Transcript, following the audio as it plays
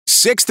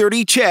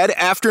6:30 CHED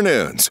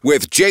Afternoons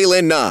with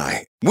Jaylen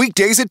Nye.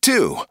 Weekdays at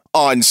 2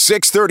 on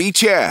 6:30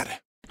 CHED.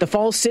 The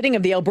fall sitting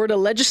of the Alberta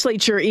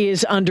legislature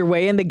is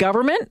underway, and the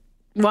government,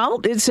 well,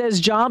 it says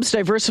jobs,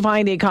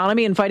 diversifying the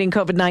economy, and fighting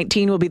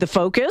COVID-19 will be the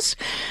focus.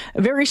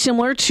 Very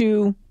similar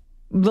to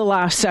the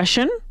last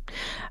session.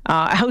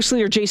 House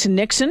Leader Jason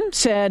Nixon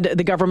said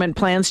the government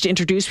plans to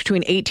introduce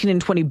between 18 and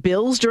 20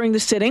 bills during the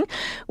sitting,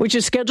 which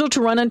is scheduled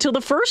to run until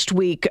the first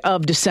week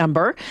of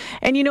December.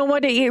 And you know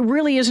what? It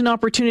really is an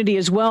opportunity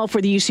as well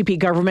for the UCP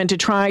government to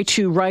try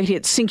to right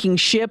its sinking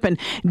ship and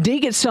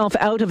dig itself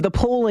out of the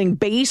polling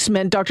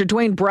basement. Dr.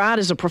 Dwayne Bratt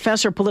is a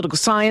professor of political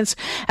science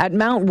at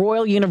Mount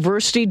Royal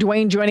University.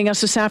 Dwayne joining us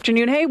this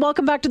afternoon. Hey,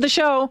 welcome back to the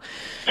show.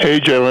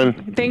 Hey,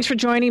 Jaylen. Thanks for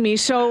joining me.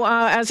 So,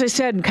 as I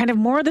said, kind of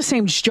more of the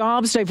same,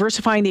 jobs,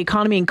 diversifying the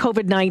economy, and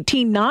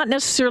COVID-19, not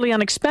necessarily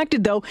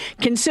unexpected, though,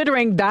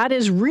 considering that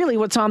is really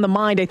what's on the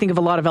mind, I think, of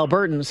a lot of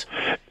Albertans.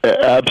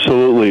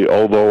 Absolutely,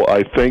 although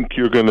I think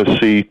you're going to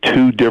see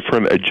two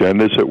different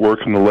agendas at work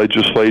in the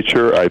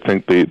legislature. I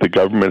think the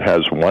government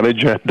has one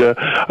agenda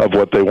of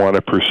what they want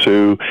to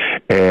pursue,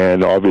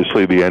 and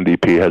obviously the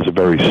NDP has a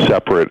very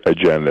separate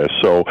agenda.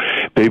 So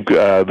the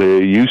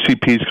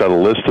UCP's got a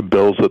list of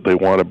bills that they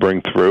want to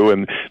bring through,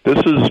 and this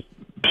is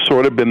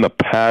sort of been the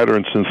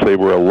pattern since they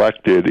were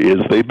elected, is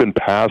they've been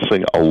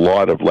passing a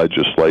lot of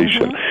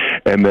legislation.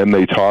 And then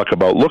they talk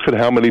about, look at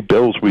how many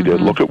bills we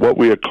did, look at what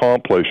we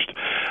accomplished.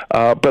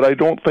 But I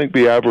don't think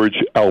the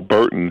average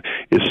Albertan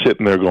is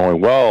sitting there going,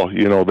 well,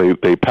 you know,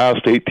 they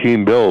passed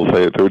 18 bills.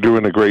 They're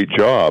doing a great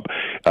job.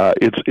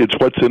 It's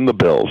what's in the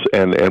bills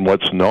and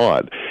what's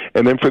not.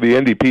 And then for the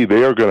NDP,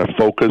 they are going to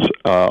focus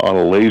on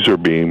a laser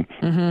beam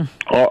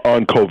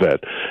on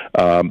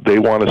COVID. They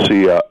want to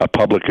see a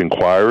public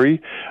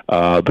inquiry.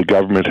 The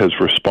government has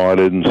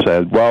responded and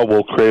said, well,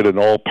 we'll create an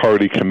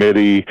all-party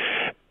committee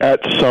at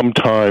some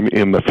time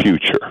in the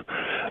future,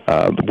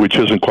 which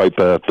isn't quite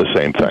the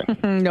same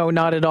thing. No,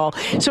 not at all.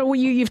 So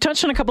you've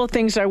touched on a couple of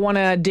things I want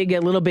to dig a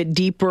little bit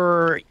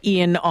deeper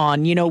in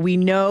on. You know, we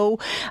know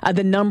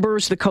the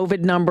numbers, the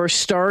COVID numbers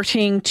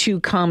starting to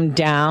come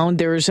down.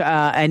 There's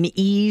an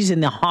ease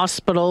in the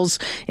hospitals,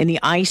 in the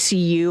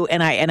ICU,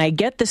 and I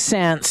get the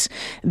sense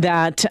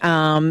that,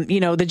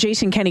 the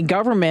Jason Kenney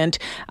government,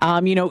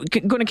 going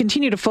to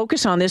continue to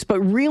focus on this, but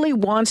really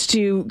wants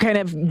to kind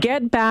of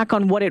get back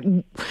on what it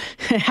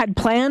had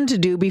planned to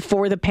do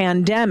before the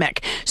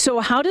pandemic. So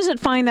how does it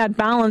find that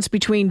balance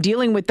between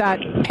dealing with that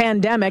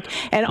pandemic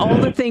and all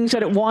the things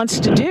that it wants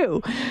to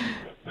do?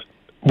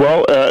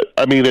 Well,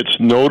 it's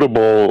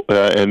notable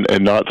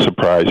and not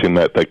surprising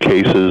that the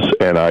cases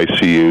and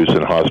ICUs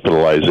and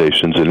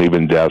hospitalizations and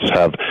even deaths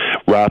have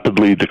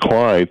rapidly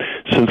declined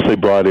since they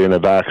brought in a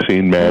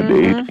vaccine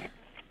mandate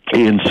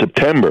in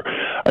September.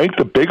 I think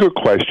the bigger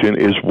question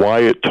is why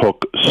it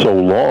took so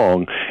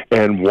long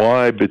and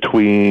why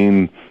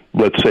between,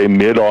 let's say,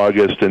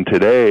 mid-August and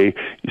today,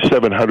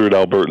 700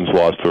 Albertans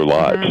lost their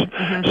lives.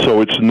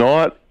 So it's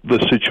not the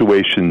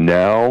situation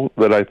now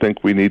that I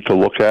think we need to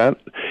look at.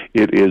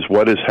 It is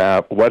what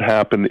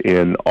happened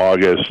in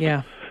August,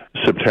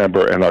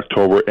 September, and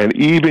October, and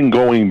even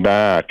going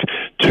back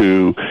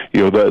to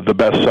the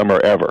best summer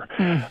ever.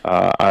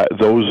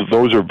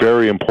 Those are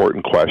very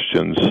important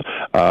questions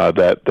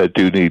that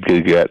do need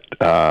to get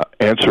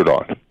answered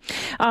on.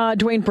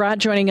 Dwayne Bratt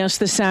joining us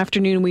this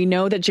afternoon. We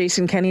know that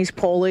Jason Kenney's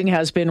polling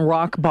has been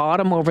rock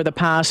bottom over the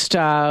past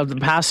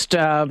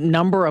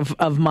number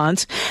of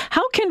months.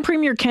 How can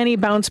Premier Kenney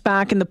bounce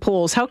back in the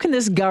polls? How can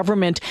this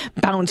government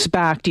bounce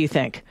back, do you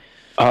think?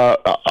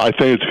 I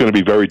think it's going to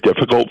be very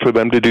difficult for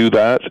them to do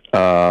that,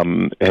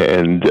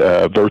 and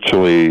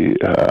virtually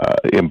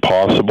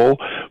impossible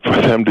for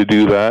them to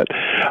do that.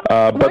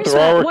 But there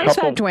are a couple. Why is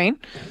that, Dwayne?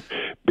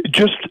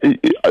 Just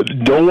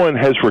no one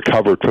has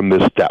recovered from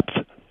this depth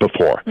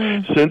before.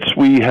 Since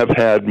we have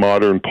had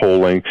modern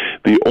polling,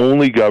 the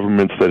only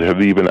governments that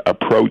have even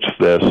approached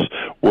this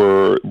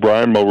were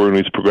Brian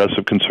Mulroney's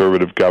Progressive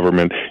Conservative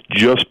government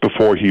just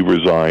before he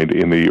resigned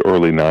in the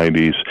early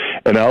 90s,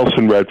 and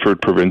Alison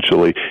Redford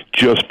provincially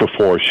just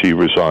before she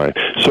resigned.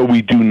 So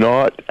we do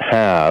not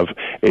have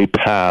a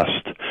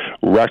past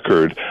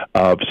record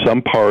of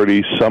some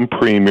party, some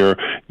premier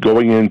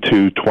going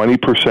into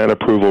 20%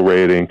 approval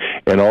rating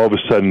and all of a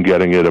sudden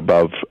getting it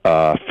above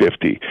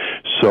 50.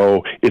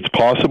 So it's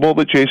possible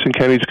that Jason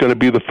Kenney's going to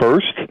be the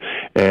first,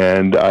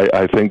 and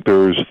I think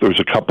there's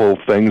a couple of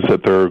things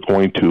that they're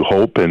going to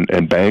hope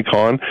and bank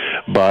on,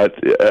 but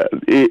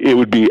it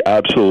would be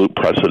absolute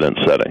precedent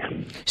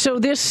setting. So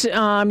this,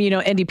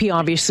 NDP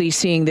obviously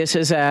seeing this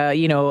as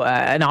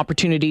an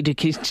opportunity to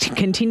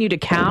continue to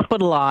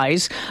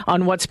capitalize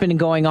on what's been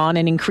going on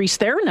and increase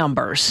their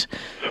numbers.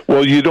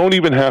 Well, you don't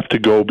even have to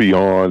go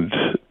beyond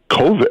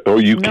COVID,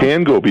 or you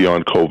can go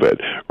beyond COVID,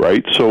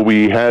 right? So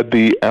we had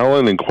the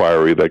Allen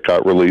inquiry that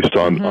got released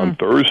on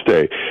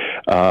Thursday.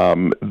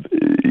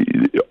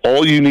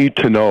 All you need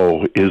to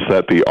know is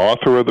that the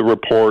author of the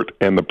report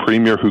and the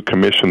premier who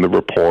commissioned the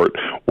report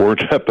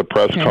weren't at the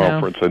press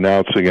conference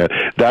announcing it.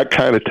 That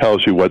kind of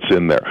tells you what's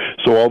in there.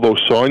 So although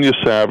Sonia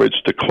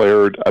Savage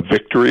declared a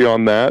victory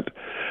on that,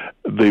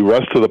 the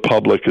rest of the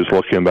public is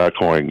looking at that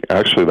going,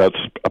 actually, that's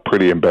a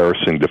pretty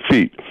embarrassing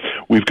defeat.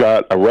 We've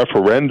got a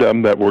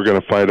referendum that we're going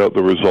to find out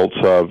the results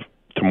of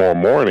tomorrow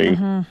morning.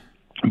 Mm-hmm.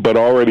 But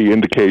already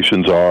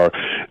indications are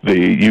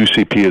the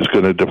UCP is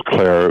going to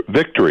declare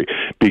victory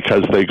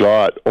because they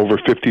got over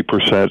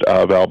 50%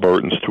 of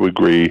Albertans to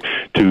agree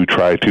to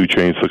try to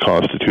change the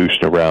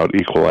Constitution around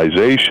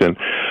equalization.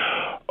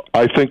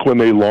 I think when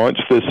they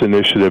launched this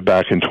initiative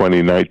back in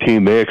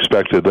 2019, they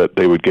expected that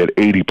they would get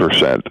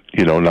 80%,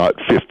 not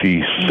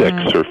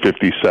 56 or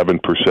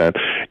 57%.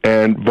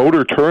 And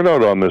voter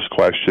turnout on this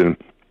question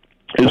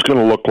is going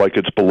to look like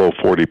it's below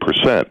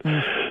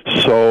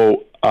 40%.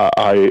 So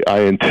I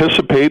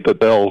anticipate that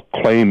they'll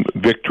claim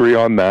victory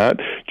on that,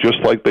 just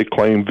like they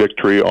claim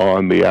victory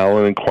on the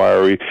Allen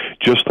inquiry,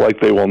 just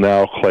like they will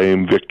now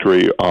claim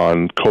victory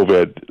on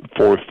COVID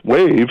fourth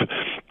wave.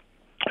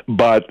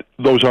 But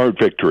those aren't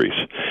victories.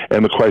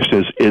 And the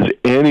question is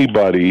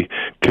anybody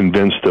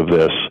convinced of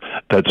this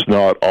that's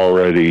not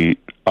already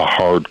a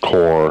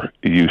hardcore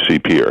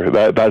UCPer?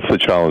 That's the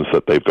challenge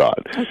that they've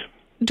got.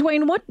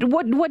 Dwayne,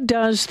 what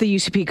does the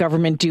UCP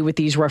government do with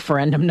these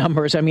referendum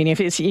numbers? I mean,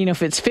 if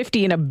it's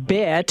 50 and a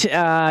bit,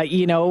 how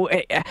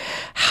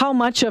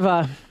much of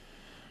a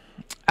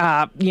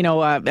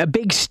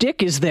big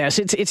stick is this?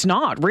 It's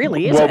not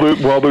really, is it?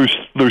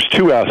 There's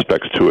two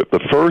aspects to it.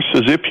 The first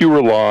is if you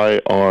rely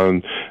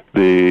on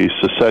the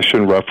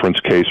secession reference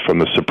case from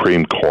the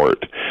Supreme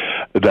Court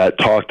that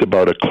talked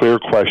about a clear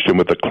question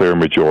with a clear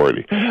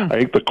majority. Mm-hmm. I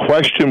think the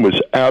question was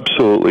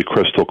absolutely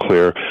crystal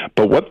clear,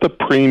 but what the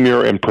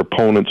premier and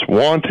proponents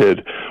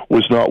wanted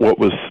was not what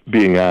was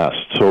being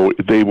asked. So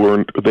they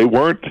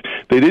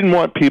didn't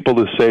want people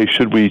to say,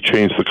 should we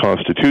change the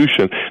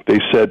Constitution? They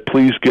said,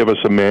 please give us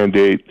a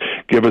mandate,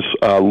 give us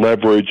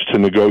leverage to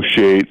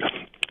negotiate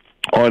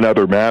on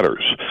other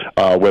matters,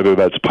 whether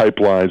that's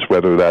pipelines,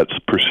 whether that's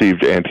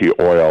perceived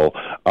anti-oil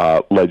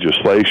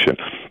legislation.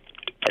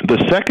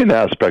 The second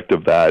aspect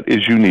of that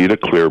is you need a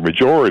clear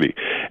majority.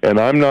 And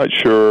I'm not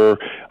sure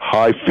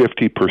high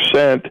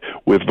 50%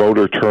 with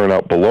voter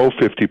turnout below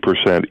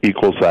 50%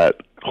 equals that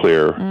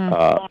clear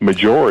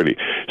majority.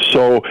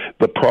 So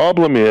the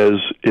problem is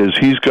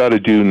he's got to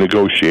do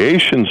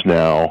negotiations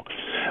now,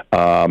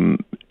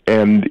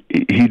 and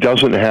he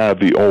doesn't have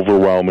the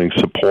overwhelming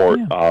support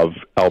of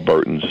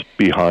Albertans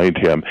behind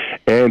him,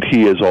 and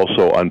he is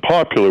also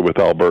unpopular with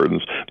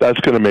Albertans. That's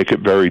going to make it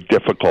very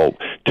difficult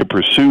to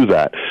pursue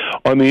that.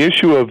 On the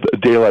issue of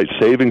daylight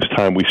savings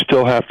time, we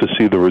still have to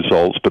see the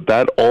results, but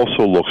that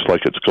also looks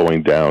like it's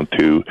going down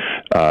to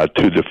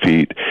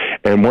defeat.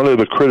 And one of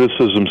the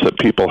criticisms that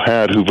people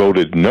had who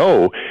voted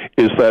no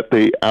is that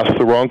they asked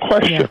the wrong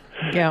question.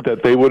 Yeah.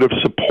 That they would have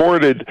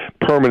supported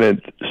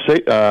permanent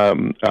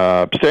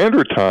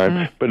standard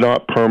time, but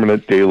not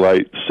permanent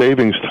daylight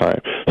savings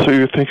time. So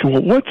you're thinking,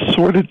 well,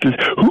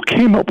 who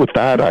came up with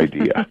that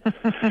idea?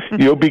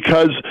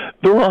 Because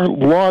there are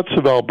lots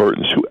of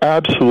Albertans who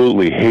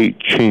absolutely hate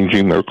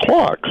changing their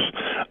clocks.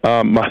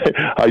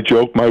 I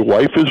joke my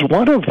wife is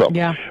one of them.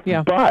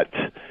 Yeah. But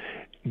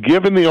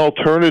given the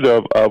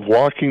alternative of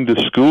walking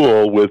to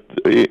school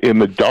in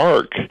the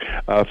dark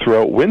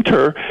throughout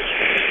winter,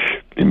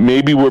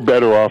 maybe we're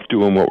better off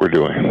doing what we're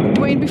doing.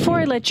 Dwayne, before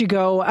I let you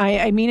go,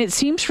 I mean, it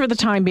seems for the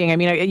time being,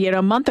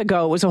 a month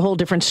ago, it was a whole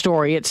different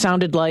story. It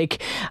sounded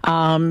like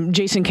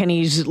Jason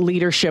Kenney's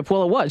leadership,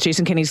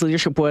 Jason Kenney's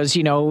leadership was,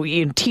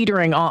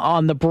 teetering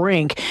on the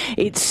brink.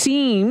 It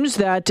seems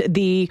that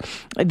the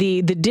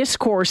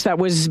discourse that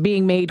was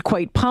being made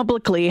quite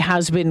publicly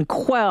has been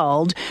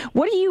quelled.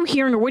 What are you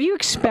hearing, or what are you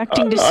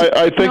expecting to see?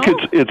 I think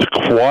it's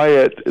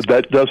quiet.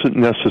 That doesn't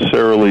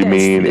necessarily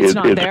mean it's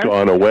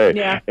gone away.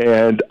 Yeah.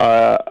 And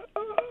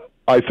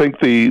I think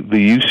the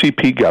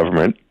UCP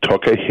government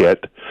took a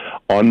hit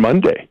on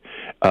Monday.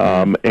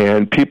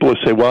 And people will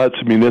say, well, it's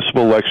a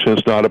municipal election,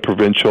 it's not a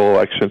provincial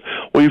election.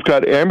 Well, you've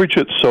got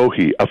Amarjit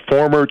Sohi, a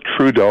former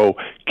Trudeau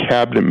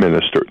cabinet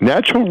minister,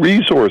 natural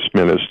resource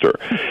minister,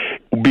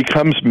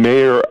 becomes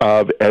mayor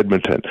of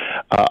Edmonton.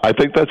 I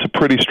think that's a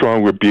pretty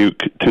strong rebuke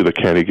to the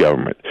Kenney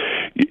government.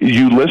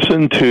 You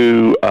listen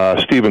to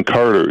Stephen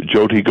Carter,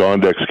 Jyoti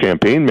Gondek's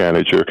campaign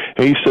manager,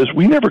 and he says,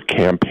 we never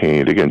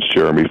campaigned against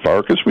Jeremy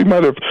Farkas. We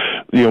might have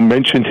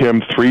mentioned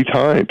him 3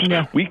 times.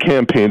 Yeah. We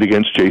campaigned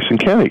against Jason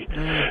Kenney.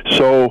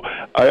 So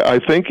I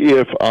think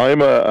if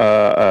I'm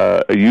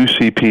a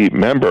UCP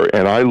member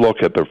and I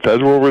look at the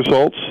federal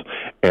results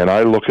and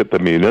I look at the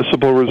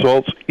municipal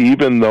results,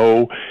 even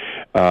though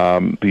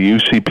the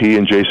UCP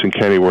and Jason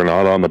Kenney were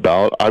not on the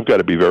ballot, I've got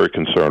to be very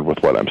concerned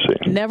with what I'm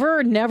seeing.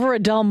 Never a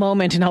dull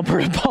moment in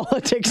Alberta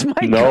politics.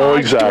 No,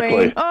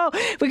 exactly. Dwayne. Oh,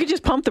 we could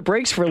just pump the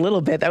brakes for a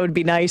little bit. That would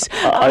be nice.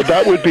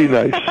 That would be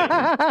nice.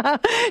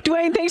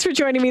 Dwayne, thanks for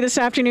joining me this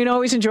afternoon.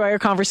 Always enjoy our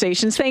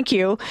conversations. Thank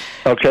you.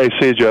 Okay,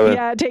 see you, Joe.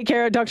 Yeah, take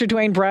care. Dr.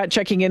 Dwayne Bratt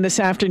checking in this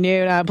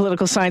afternoon,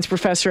 political science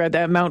professor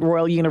at Mount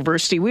Royal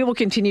University. We will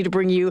continue to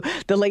bring you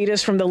the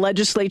latest from the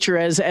legislature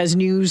as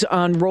news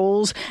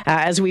unrolls.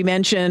 As we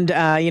mentioned,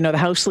 the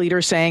House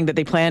leader saying that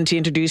they plan to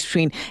introduce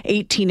between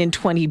 18 and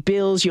 20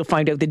 bills. You'll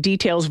find out the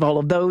details of all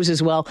of those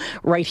as well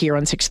right here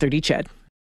on 630 CHED.